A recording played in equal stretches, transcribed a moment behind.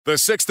The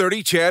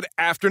 6:30 CHED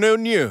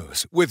Afternoon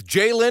News with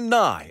Jaylen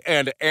Nye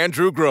and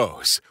Andrew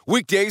Gross.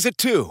 Weekdays at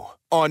 2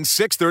 on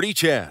 6:30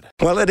 CHED.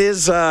 Well, it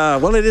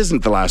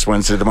isn't the last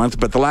Wednesday of the month,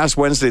 but the last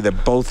Wednesday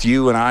that both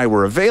you and I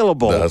were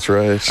available. That's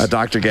right.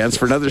 Dr. Ganz,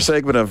 for another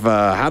segment of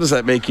How Does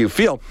That Make You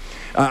Feel?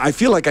 I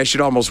feel like I should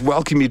almost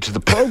welcome you to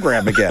the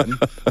program again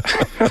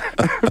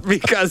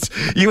because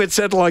you had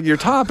sent along your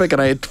topic,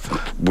 and I had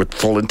with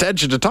full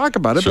intention to talk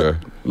about it. Sure.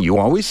 But you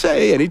always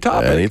say any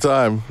topic.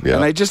 Anytime, yeah.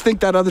 And I just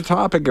think that other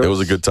topic... It was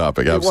a good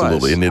topic,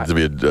 absolutely. It needed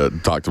to be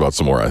talked about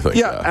some more, I think.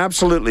 Yeah,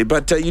 absolutely.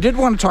 But you did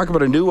want to talk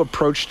about a new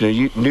approach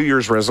to New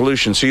Year's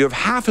resolution, so you have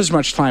half as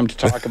much time to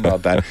talk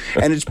about that.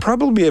 And it's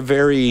probably a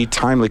very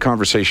timely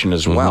conversation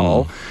as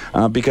well,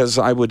 because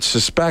I would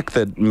suspect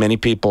that many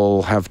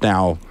people have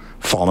now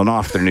fallen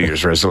off their New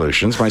Year's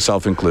resolutions,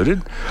 myself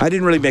included. I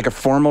didn't really make a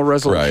formal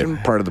resolution,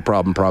 right. Part of the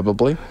problem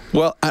probably.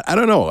 Well, I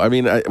don't know. I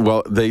mean,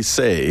 they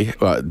say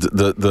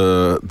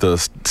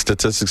the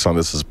statistics on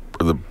this is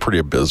pretty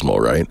abysmal,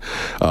 right?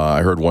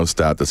 I heard one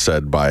stat that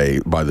said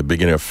by the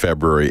beginning of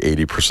February,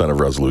 80% of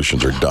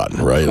resolutions are done,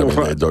 right? I mean,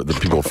 the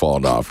people have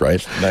fallen off,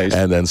 right? Nice.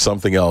 And then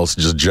something else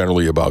just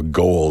generally about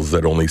goals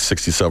that only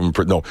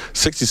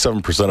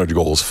 67% of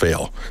goals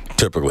fail,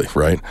 typically,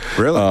 right?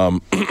 Really?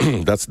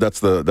 That's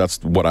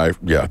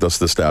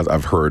the stat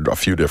I've heard a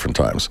few different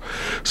times.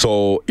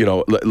 So,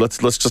 let's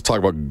just talk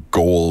about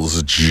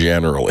goals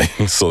generally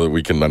so that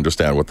we can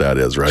understand what that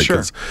is, right? Sure.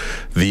 'Cause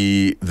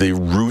the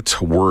root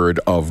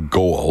word of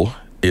goal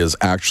is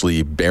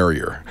actually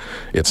barrier.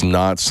 It's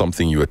not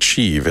something you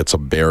achieve, it's a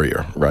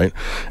barrier, right?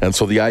 And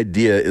so the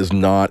idea is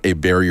not a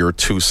barrier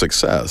to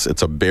success,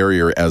 it's a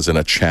barrier as in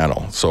a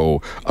channel.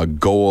 So a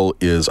goal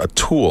is a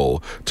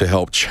tool to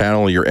help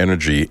channel your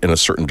energy in a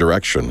certain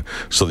direction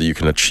so that you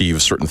can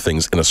achieve certain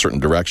things in a certain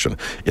direction.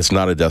 It's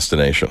not a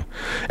destination.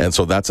 And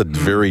so that's a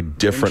very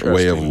different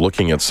way of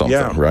looking at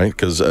something, right?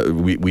 Because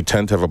we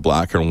tend to have a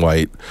black and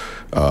white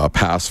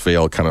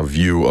pass-fail kind of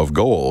view of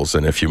goals.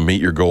 And if you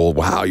meet your goal,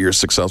 wow, you're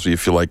successful, you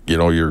feel like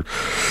you're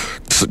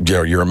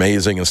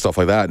amazing and stuff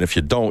like that, and if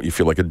you don't, you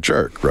feel like a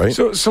jerk, right?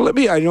 So let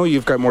me, I know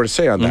you've got more to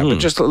say on that, but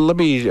just let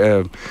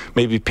me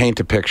maybe paint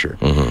a picture.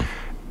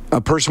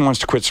 A person wants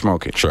to quit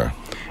smoking. Sure.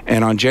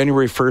 And on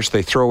January 1st,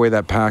 they throw away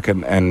that pack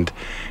and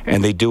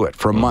they do it.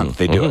 For a month,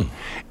 they do it.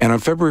 And on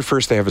February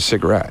 1st, they have a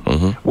cigarette.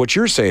 What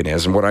you're saying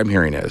is, and what I'm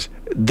hearing is,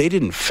 they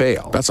didn't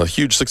fail. That's a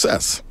huge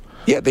success.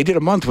 Yeah, they did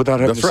a month without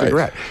having a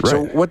cigarette. Right.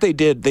 So what they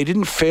did, they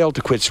didn't fail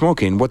to quit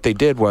smoking. What they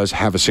did was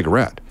have a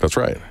cigarette. That's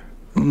right.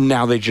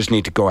 Now they just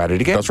need to go at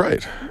it again. That's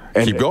right.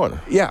 And keep going.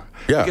 Yeah.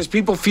 Yeah. Because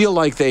people feel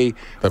like they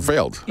have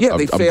failed. Yeah,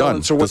 they I'm failed. done.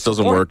 And so what's this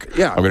doesn't the point? work.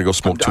 Yeah. I'm going to go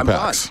smoke two I'm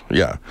packs. done.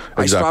 Yeah,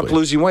 exactly. I stopped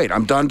losing weight.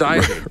 I'm done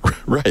dieting.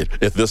 Right.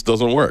 If this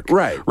doesn't work.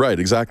 Right,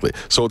 exactly.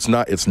 So it's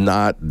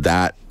not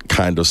that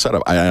kind of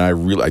setup.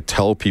 I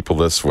tell people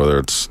this, whether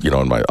it's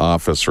in my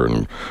office or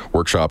in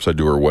workshops I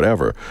do or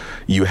whatever.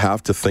 You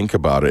have to think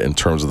about it in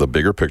terms of the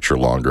bigger picture,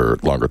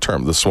 longer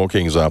term. The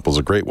smoking example is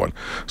a great one.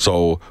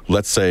 So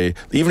let's say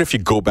even if you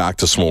go back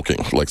to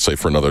smoking, like say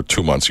for another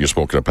 2 months, you're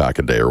smoking a pack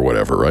a day or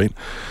whatever, right?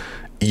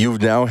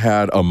 You've now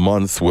had a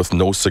month with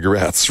no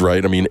cigarettes,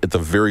 right? I mean, at the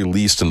very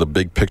least, in the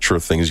big picture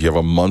of things, you have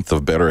a month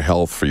of better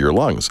health for your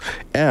lungs.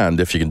 And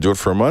if you can do it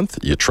for a month,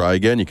 you try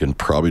again, you can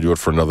probably do it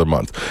for another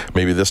month.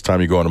 Maybe this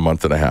time you go on a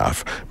month and a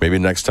half. Maybe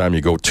next time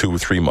you go 2 or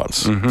 3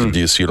 months. Do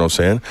you see what I'm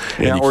saying?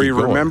 Yeah, or you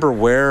remember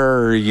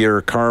where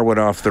your car went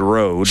off the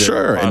road.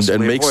 Sure, and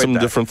make some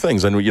different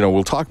things. And,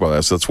 we'll talk about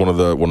that. So that's one of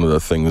the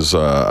things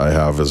I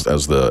have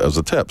as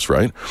the tips,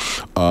 right?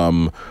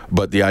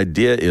 But the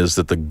idea is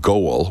that the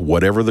goal,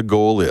 whatever the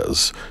goal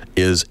is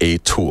a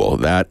tool.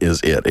 That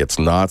is it. It's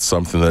not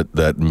something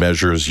that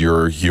measures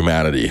your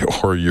humanity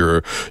or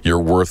your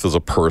worth as a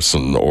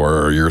person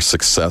or your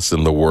success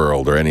in the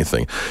world or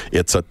anything.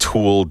 It's a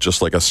tool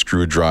just like a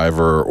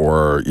screwdriver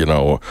or,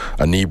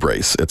 a knee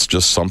brace. It's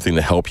just something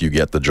to help you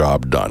get the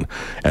job done.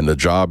 And the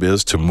job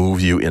is to move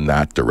you in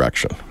that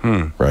direction,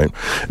 right?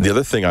 The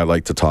other thing I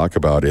like to talk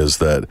about is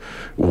that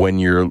when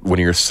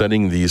you're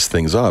setting these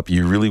things up,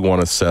 you really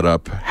want to set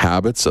up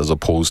habits as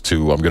opposed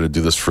to, I'm going to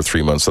do this for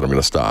 3 months and I'm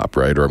going to stop,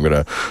 right? Or I'm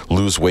going to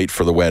lose weight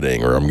for the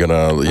wedding, or I'm going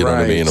to, know what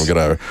I mean? I'm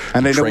going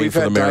to train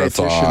for the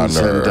marathon.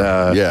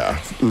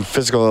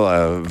 Physical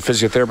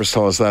physiotherapists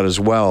tell us that as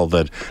well,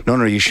 that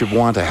no, you should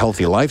want a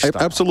healthy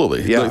lifestyle.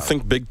 Absolutely. Yeah.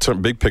 Think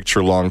big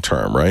picture, long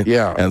term, right?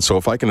 Yeah. And so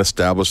if I can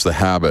establish the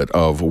habit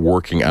of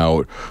working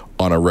out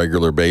on a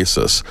regular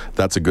basis,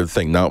 that's a good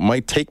thing. Now, it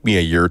might take me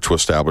a year to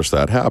establish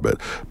that habit,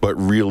 but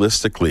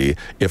realistically,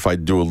 if I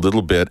do a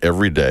little bit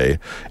every day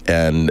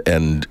and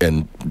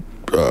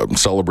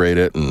celebrate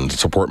it and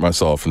support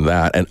myself in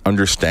that and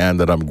understand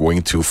that I'm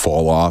going to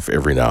fall off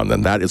every now and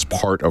then. That is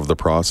part of the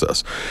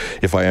process.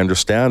 If I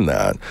understand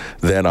that,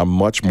 then I'm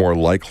much more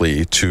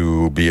likely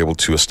to be able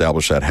to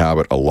establish that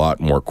habit a lot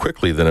more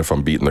quickly than if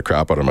I'm beating the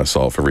crap out of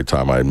myself every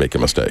time I make a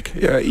mistake.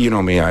 Yeah, you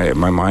know me,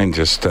 my mind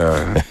just...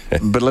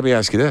 but let me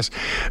ask you this.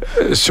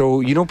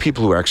 So,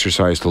 people who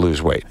exercise to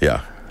lose weight.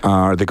 Yeah.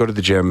 they go to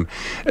the gym.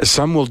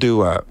 Some will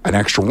do an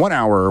extra 1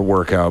 hour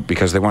workout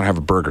because they want to have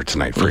a burger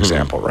tonight, for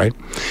example, right?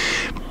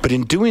 But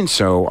in doing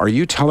so, are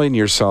you telling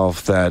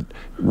yourself that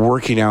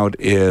working out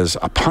is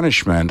a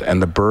punishment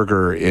and the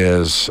burger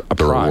is a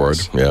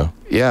prize? Reward,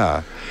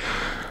 Yeah.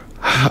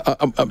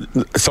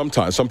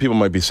 Sometimes some people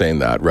might be saying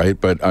that, right?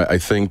 But I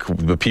think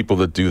the people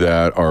that do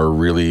that are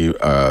really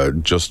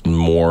just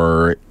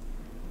more,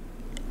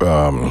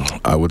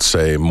 I would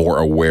say, more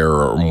aware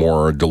or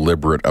more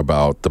deliberate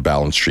about the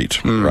balance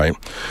sheet, right?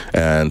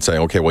 And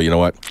saying, okay, well, you know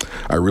what?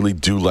 I really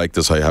do like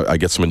this. I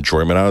get some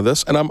enjoyment out of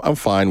this, and I'm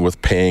fine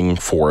with paying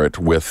for it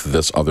with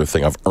this other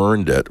thing. I've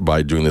earned it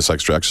by doing this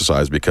extra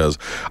exercise because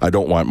I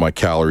don't want my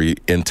calorie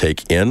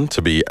intake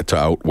to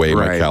outweigh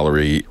my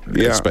calorie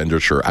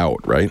expenditure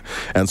out, right?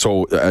 And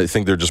so I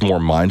think they're just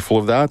more mindful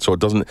of that. So it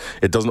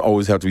doesn't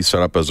always have to be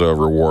set up as a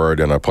reward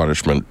and a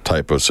punishment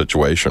type of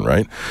situation,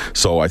 right?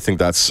 So I think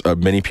that's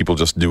many people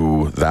just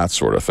do that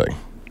sort of thing.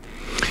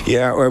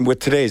 Yeah, and with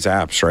today's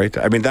apps, right?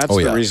 I mean, that's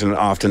the reason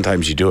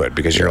oftentimes you do it,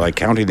 because you're like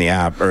counting the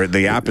app, or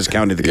the app is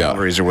counting the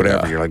calories or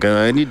whatever. You're like,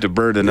 I need to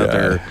burn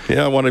another.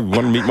 I want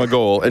to meet my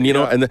goal,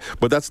 and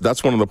but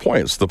that's one of the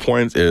points. The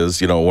point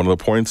is, one of the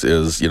points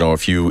is,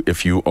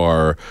 if you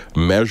are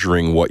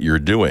measuring what you're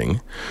doing,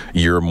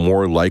 you're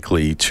more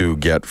likely to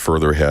get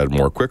further ahead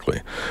more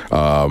quickly.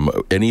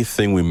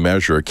 Anything we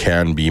measure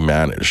can be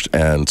managed,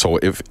 and so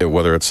if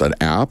whether it's an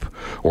app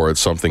or it's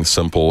something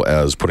simple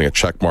as putting a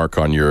check mark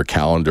on your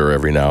calendar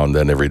every now and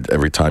then,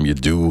 every time you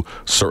do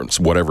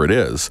whatever it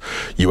is,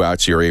 you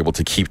actually are able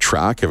to keep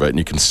track of it, and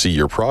you can see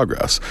your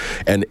progress.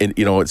 And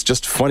it's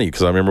just funny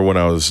because I remember when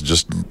I was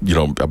just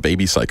a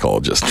baby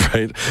psychologist,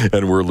 right?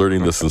 And we're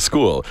learning this in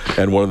school.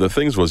 And one of the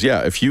things was,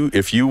 if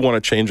you want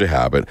to change a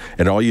habit,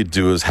 and all you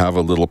do is have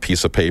a little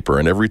piece of paper,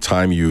 and every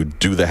time you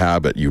do the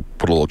habit, you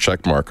put a little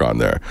check mark on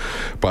there.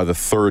 By the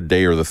third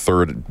day or the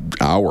third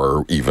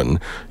hour, even,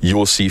 you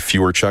will see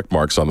fewer check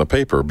marks on the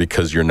paper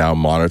because you're now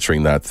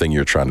monitoring that thing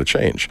you're trying to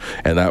change.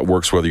 And that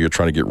works whether you're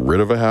trying to get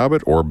rid of a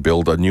habit or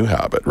build a new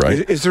habit,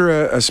 right? Is there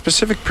a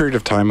specific period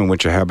of time in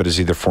which a habit is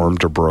either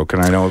formed or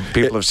broken? I know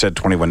people have said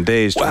 21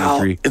 days,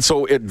 23. Well,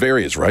 so it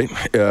varies, right?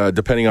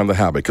 Depending on the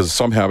habit, because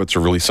some habits are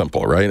really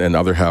simple, right? And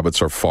other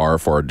habits are far,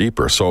 far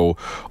deeper. So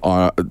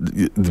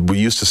we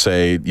used to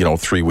say,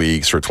 3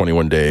 weeks or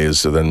 21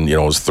 days, and then, it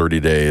was 30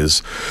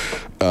 days.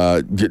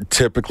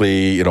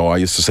 Typically, I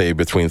used to say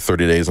between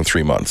 30 days and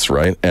 3 months,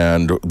 right?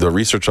 And the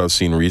research I've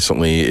seen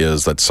recently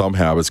is that some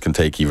habits can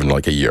take even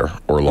like a year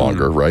or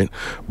longer, right?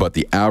 But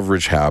the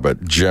average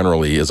habit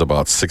generally is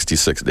about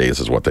 66 days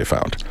is what they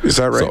found. Is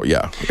that right? So,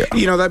 yeah.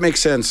 That makes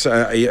sense.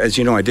 As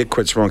you know, I did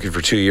quit smoking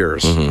for 2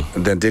 years,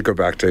 and then did go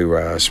back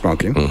to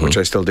smoking, which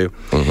I still do.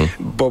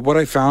 But what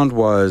I found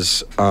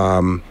was,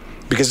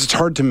 because it's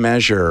hard to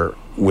measure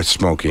with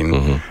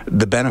smoking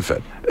the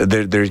benefit.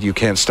 There you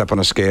can't step on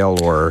a scale,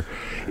 or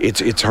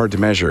it's hard to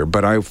measure.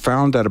 But I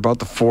found that about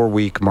the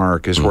 4-week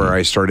mark is where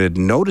I started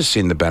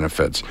noticing the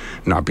benefits.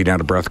 Not being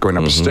out of breath going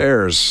up the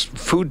stairs,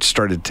 food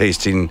started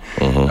tasting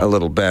a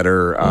little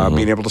better,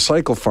 being able to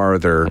cycle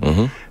farther.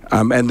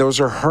 And those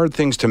are hard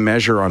things to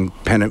measure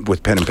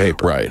with pen and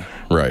paper.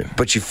 Right.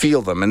 But you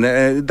feel them,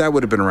 and that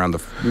would have been around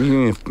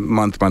the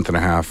month and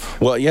a half.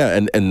 Well,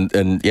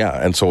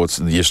 and so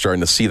you're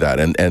starting to see that,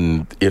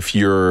 and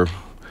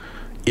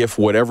if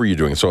whatever you're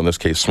doing, so in this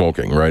case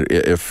smoking, right?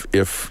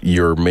 If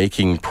you're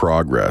making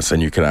progress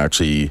and you can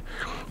actually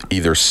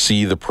either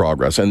see the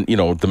progress, and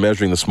the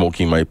measuring the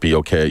smoking might be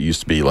okay. It used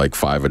to be like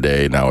 5 a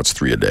day, now it's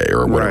 3 a day,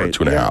 or whatever,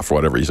 2.5, or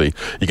whatever.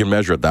 You can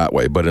measure it that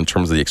way. But in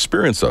terms of the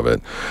experience of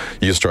it,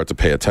 you start to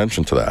pay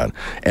attention to that.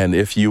 And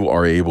if you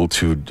are able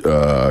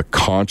to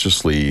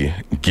consciously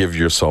give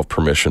yourself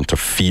permission to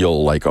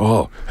feel like,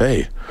 oh,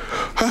 hey,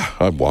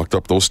 I walked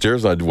up those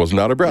stairs and I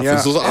wasn't out of breath.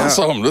 This is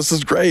awesome. This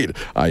is great.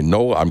 I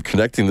know I'm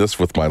connecting this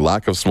with my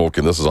lack of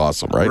smoking. This is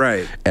awesome, right?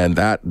 Right. And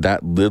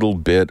that little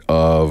bit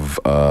of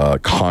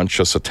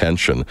conscious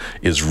attention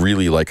is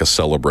really like a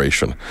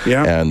celebration.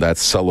 Yeah. And that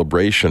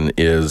celebration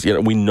is,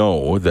 we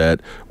know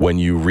that when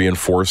you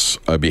reinforce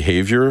a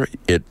behavior,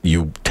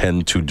 you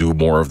tend to do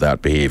more of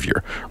that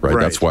behavior, right?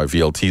 That's why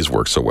VLTs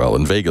work so well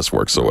and Vegas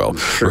works so well,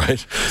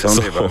 right? Tell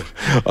me about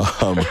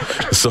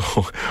it. So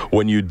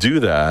when you do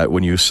that,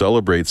 when you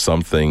celebrate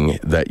something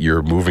that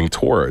you're moving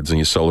towards, and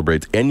you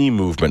celebrate any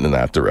movement in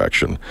that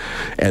direction,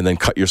 and then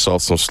cut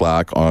yourself some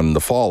slack on the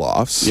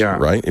fall-offs,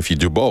 right? If you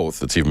do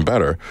both, it's even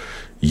better.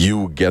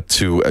 You get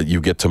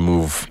to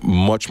move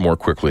much more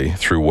quickly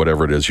through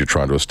whatever it is you're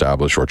trying to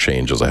establish or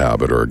change as a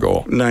habit or a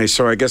goal. Nice.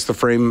 So I guess the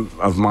frame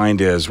of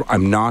mind is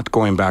I'm not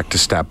going back to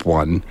step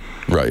one.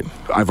 Right.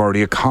 I've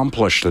already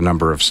accomplished a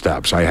number of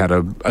steps. I had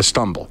a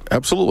stumble.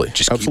 Absolutely.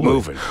 Just keep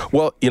moving.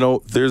 Well,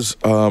 there's...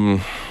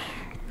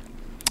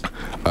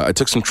 I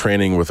took some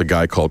training with a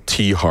guy called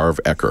T. Harv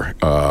Eker.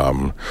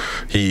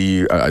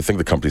 I think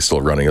the company's still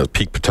running, a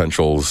Peak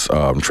Potentials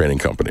training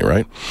company,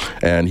 right?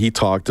 And he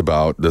talked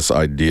about this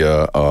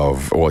idea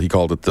of, he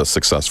called it the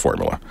success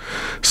formula.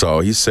 So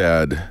he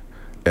said,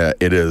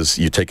 it is,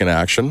 you take an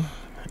action,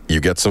 you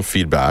get some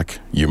feedback,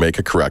 you make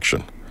a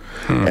correction,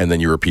 and then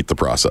you repeat the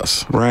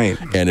process. Right.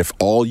 And if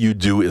all you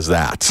do is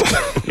that,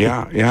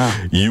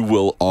 you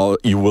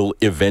will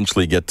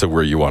eventually get to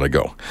where you want to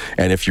go.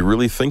 And if you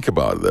really think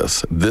about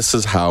this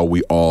is how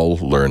we all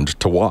learned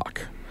to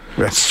walk.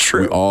 That's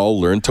true. We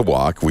all learned to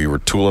walk. We were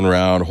tooling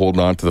around,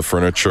 holding on to the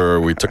furniture.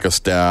 We took a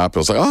step. It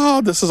was like,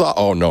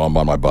 oh no, I'm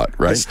on my butt,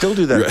 right? I still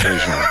do that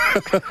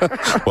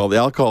occasionally. Well, the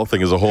alcohol thing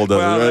is a whole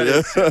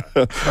other,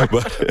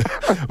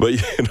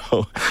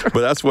 but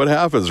that's what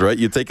happens, right?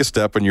 You take a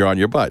step and you're on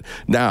your butt.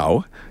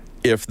 Now,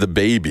 if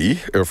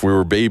we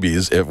were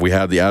babies, if we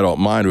had the adult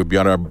mind, we'd be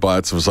on our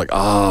butts. It was like,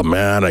 oh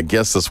man, I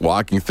guess this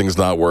walking thing's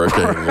not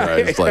working.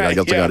 Right? It's like, I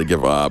guess I got to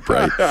give up,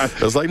 right?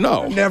 It's like,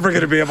 no. I'm never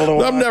going to be able to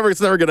walk.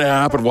 It's never going to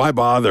happen. Why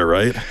bother,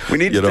 right? We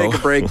need to take a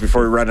break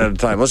before we run out of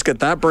time. Let's get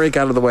that break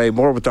out of the way.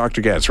 More with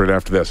Dr. Ganz right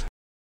after this.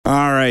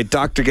 All right,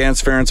 Dr.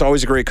 Ganz, Ferrance,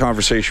 always a great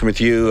conversation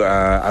with you.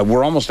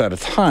 We're almost out of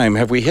time.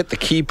 Have we hit the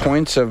key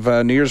points of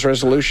New Year's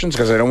resolutions?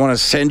 Because I don't want to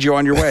send you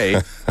on your way.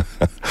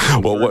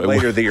 Well,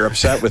 later that you're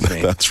upset with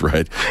me. That's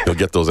right. You'll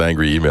get those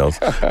angry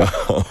emails.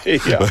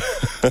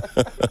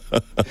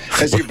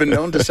 As you've been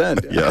known to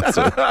send. Yeah, that's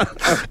right.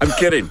 I'm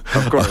kidding,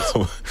 of course.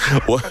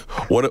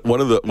 One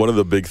of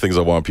the big things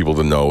I want people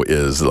to know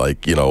is,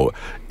 like,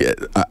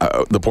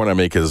 the point I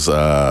make is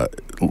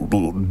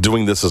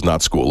doing this is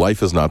not school.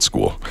 Life is not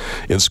school.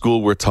 In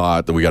school, we're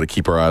taught that we got to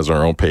keep our eyes on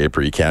our own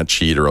paper. You can't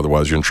cheat, or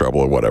otherwise you're in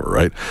trouble, or whatever,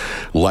 right?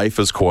 Life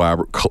is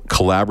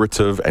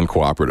collaborative and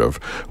cooperative.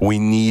 We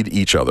need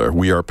each other.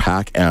 We are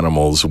pack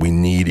animals. We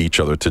need each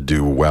other to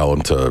do well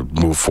and to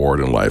move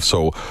forward in life.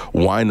 So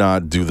why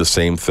not do the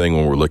same thing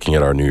when we're looking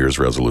at our New Year's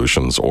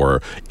resolutions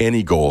or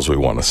any goals we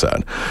want to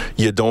set?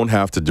 You don't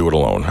have to do it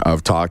alone.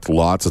 I've talked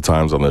lots of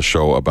times on this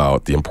show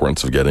about the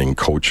importance of getting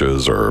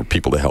coaches or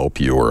people to help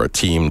you, or a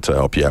team to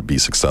help you be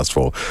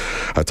successful.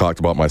 I talked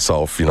about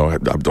myself, I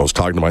was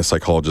talking to my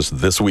psychologist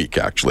this week,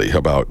 actually,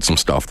 about some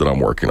stuff that I'm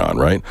working on,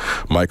 right?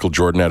 Michael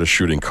Jordan had a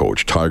shooting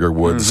coach. Tiger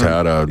Woods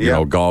had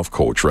a golf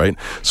coach, right?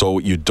 So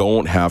you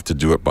don't have to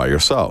do it by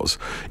yourselves.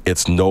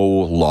 It's no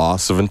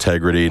loss of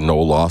integrity, no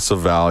loss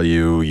of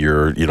value.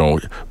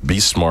 Be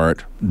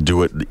smart,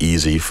 do it the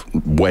easy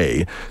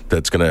way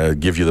that's going to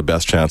give you the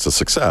best chance of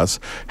success.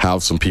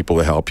 Have some people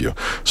to help you.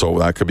 So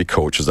that could be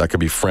coaches, that could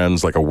be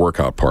friends, like a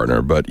workout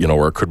partner, but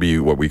or it could be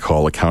what we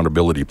call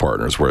accountability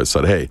partners, where it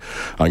said, hey,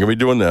 I'm going to be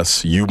doing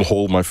this. You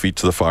hold my feet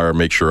to the fire,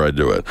 make sure I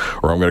do it.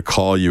 Or I'm going to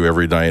call you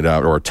every night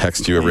out, or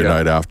text you every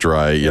night after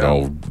I,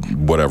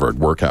 whatever,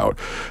 work out.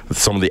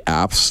 Some of the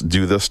apps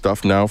do this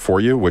stuff now for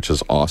you, which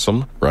is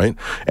awesome, right?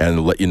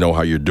 And let you know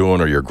how you're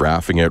doing, or you're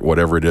graphing it,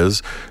 whatever it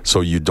is.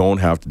 So you don't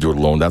have to do it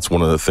alone. That's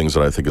one of the things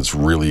that I think is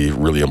really,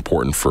 really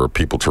important for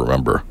people to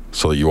remember,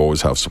 so that you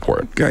always have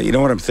support. Yeah, you know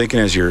what I'm thinking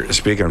as you're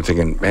speaking? I'm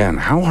thinking, man,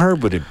 how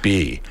hard would it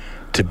be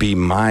to be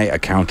my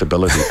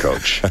accountability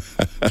coach?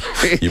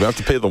 You have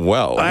to pay them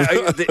well.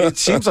 It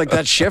seems like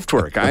that's shift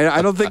work.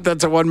 I don't think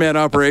that's a one-man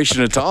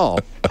operation at all.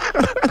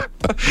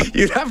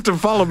 You'd have to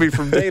follow me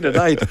from day to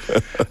night.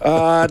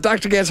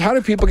 Dr. Ganz, how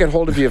do people get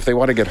hold of you if they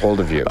want to get hold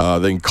of you?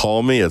 They can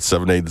call me at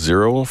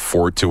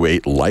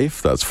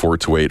 780-428-LIFE. That's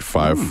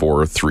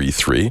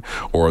 428-5433.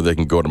 Or they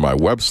can go to my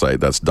website.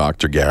 That's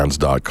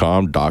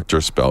drgans.com.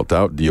 Doctor spelled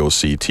out,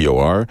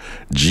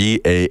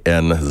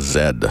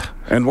 DOCTORGANZ.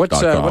 And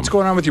what's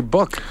going on with your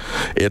book?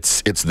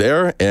 It's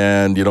there,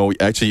 and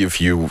actually,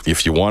 if you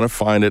want to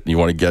find it and you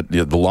want to get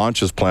the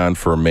launch is planned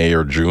for May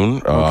or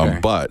June,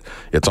 but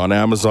it's on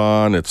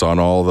Amazon, it's on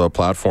all the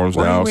platforms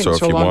now. So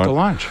if you want to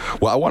launch,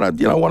 well, I want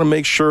to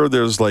make sure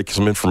there's like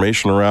some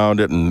information around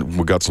it, and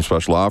we've got some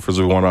special offers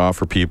we want to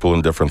offer people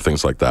and different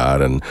things like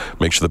that, and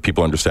make sure that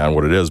people understand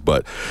what it is.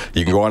 But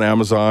you can go on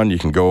Amazon, you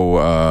can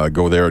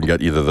go there and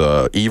get either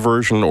the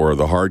e-version or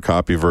the hard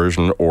copy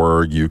version,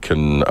 or you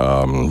can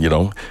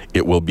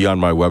it will be on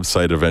my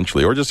website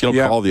eventually, or just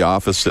call the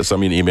office, just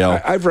send me an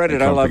email. I've read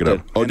it. I loved it.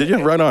 Oh, did you?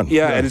 Right on.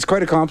 Yeah, and it's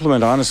quite a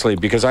compliment, honestly,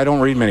 because I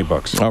don't read many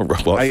books. Oh,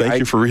 well, thank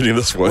you for reading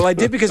this one. Well, I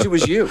did because it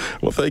was you.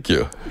 Well, thank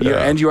you.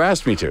 And you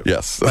asked me to.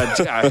 Yes.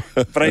 But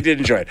I did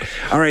enjoy it.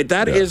 All right,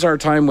 that is our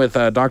time with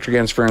Dr.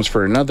 Ganz Ferrance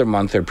for another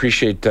month. I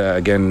appreciate,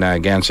 again,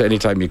 Ganz,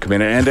 anytime you come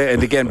in.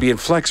 And again, being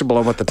flexible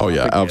on what the topic is.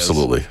 Oh, yeah,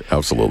 absolutely.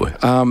 Absolutely.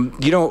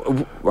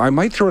 I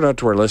might throw it out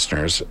to our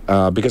listeners,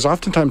 because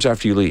oftentimes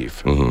after you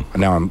leave,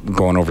 now I'm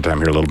going overtime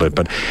here a little bit,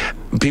 but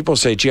people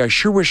say, gee, I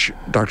sure wish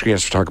Dr.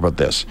 Ganz would talk about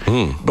this.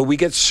 But we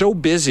get so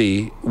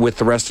busy with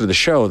the rest of the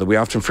show that we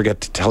often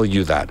forget to tell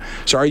you that.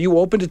 So are you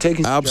open to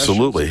taking suggestions?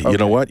 Absolutely. Okay. You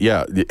know what?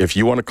 Yeah. If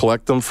you want to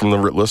collect them from the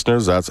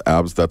listeners, that's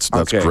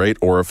okay. Great.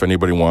 Or if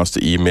anybody wants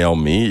to email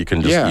me, you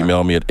can just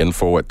email me at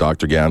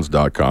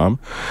info@drgans.com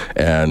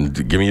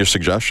and give me your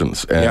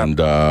suggestions. And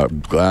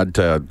glad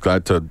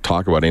to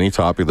talk about any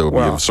topic that would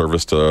be of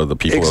service to the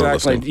people that are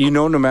listening. Exactly.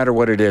 No matter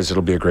what it is,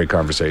 it'll be a great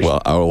conversation.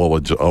 Well, I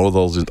will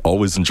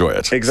always enjoy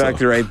it.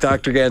 Exactly right.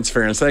 Dr. Ganz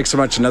Ferrance, thanks so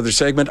much. Another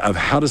segment of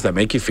How Does That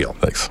Make You Feel?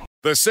 Thanks.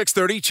 The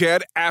 6:30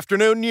 CHED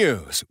Afternoon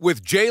News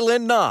with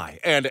Jalen Nye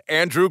and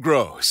Andrew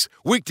Gross.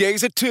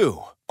 Weekdays at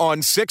 2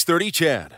 on 6:30 CHED.